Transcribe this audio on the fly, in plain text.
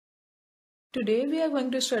Today we are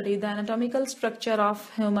going to study the anatomical structure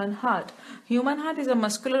of human heart. Human heart is a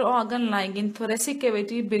muscular organ lying in thoracic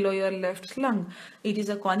cavity below your left lung. It is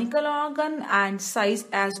a conical organ and size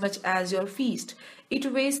as much as your fist.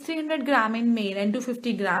 It weighs 300 gram in male and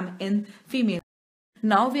 250 gram in female.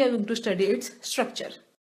 Now we are going to study its structure.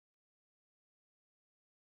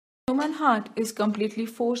 Human heart is completely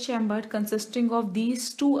four-chambered, consisting of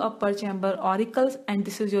these two upper chamber auricles, and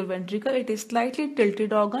this is your ventricle. It is slightly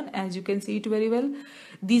tilted organ, as you can see it very well.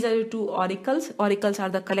 These are your two auricles. Auricles are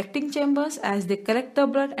the collecting chambers as they collect the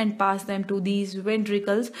blood and pass them to these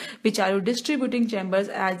ventricles, which are your distributing chambers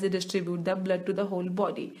as they distribute the blood to the whole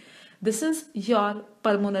body. This is your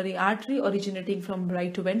pulmonary artery originating from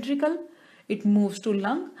right ventricle. It moves to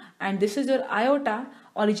lung, and this is your aorta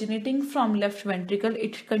originating from left ventricle.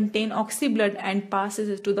 It contains oxyblood and passes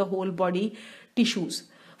it to the whole body tissues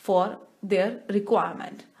for their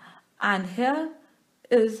requirement. And here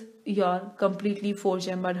is your completely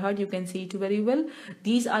four-chambered heart. You can see it very well.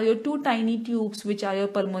 These are your two tiny tubes, which are your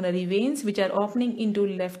pulmonary veins, which are opening into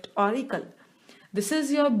left auricle. This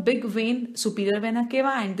is your big vein, superior vena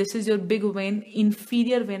cava, and this is your big vein,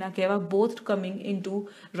 inferior vena cava, both coming into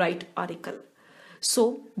right auricle.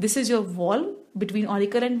 So this is your wall between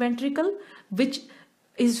auricle and ventricle, which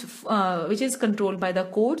is controlled by the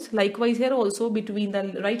cords. Likewise, here also between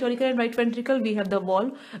the right auricle and right ventricle, we have the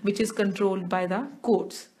wall which is controlled by the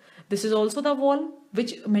cords. This is also the wall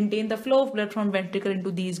which maintain the flow of blood from ventricle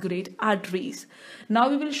into these great arteries. Now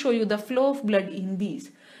we will show you the flow of blood in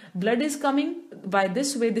these. Blood is coming by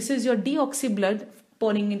this way. This is your deoxy blood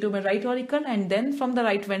pouring into my right auricle, and then from the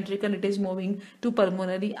right ventricle it is moving to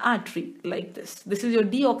pulmonary artery like this. This is your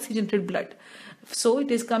deoxygenated blood. So it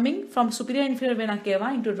is coming from superior inferior vena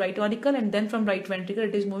cava into right auricle, and then from right ventricle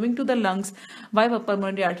it is moving to the lungs via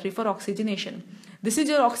pulmonary artery for oxygenation. This is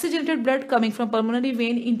your oxygenated blood coming from pulmonary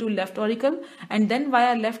vein into left auricle, and then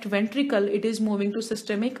via left ventricle it is moving to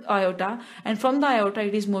systemic aorta, and from the aorta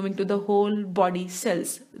it is moving to the whole body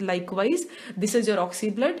cells. Likewise, this is your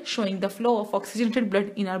oxy blood showing the flow of oxygenated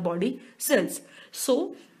blood in our body cells.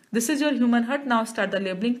 So this is your human heart. Now start the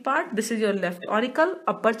labeling part. This is your left auricle,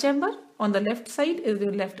 upper chamber. On the left side is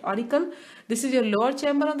your left auricle. This is your lower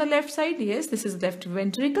chamber on the left side. Yes, this is left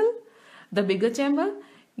ventricle, the bigger chamber.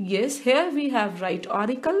 Yes, here we have right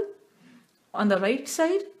auricle. On the right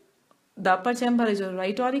side, the upper chamber is your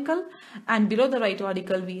right auricle, and below the right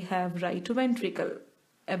auricle we have right ventricle.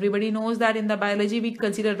 Everybody knows that in the biology we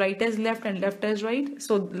consider right as left and left as right.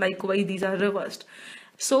 So likewise these are reversed.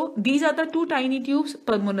 So these are the two tiny tubes,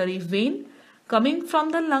 pulmonary vein coming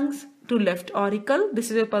from the lungs to left auricle. This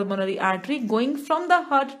is a pulmonary artery going from the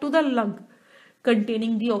heart to the lung,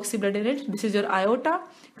 containing the oxyblood in it. This is your aorta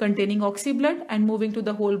containing oxyblood and moving to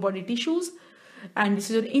the whole body tissues. And this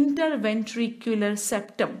is your interventricular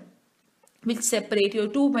septum, which separate your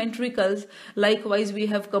two ventricles. Likewise, we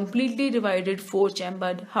have completely divided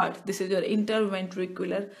four-chambered heart. This is your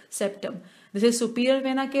interventricular septum. This is superior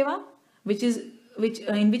vena cava,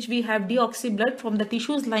 in which we have deoxyblood from the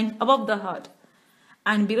tissues lying above the heart.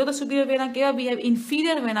 And below the superior vena cava, we have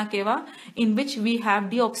inferior vena cava, in which we have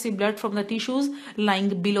deoxyblood from the tissues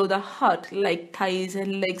lying below the heart, like thighs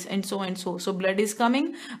and legs and so and so. So blood is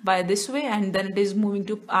coming by this way, and then it is moving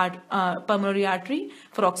to pulmonary artery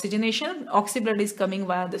for oxygenation. Oxyblood is coming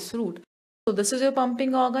via this route. So this is your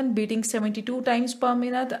pumping organ, beating 72 times per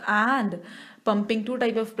minute and pumping 2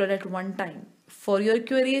 types of blood at one time. For your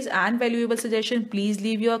queries and valuable suggestions, please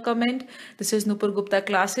leave your comment. This is Nupur Gupta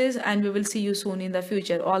classes, and we will see you soon in the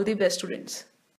future. All the best, students.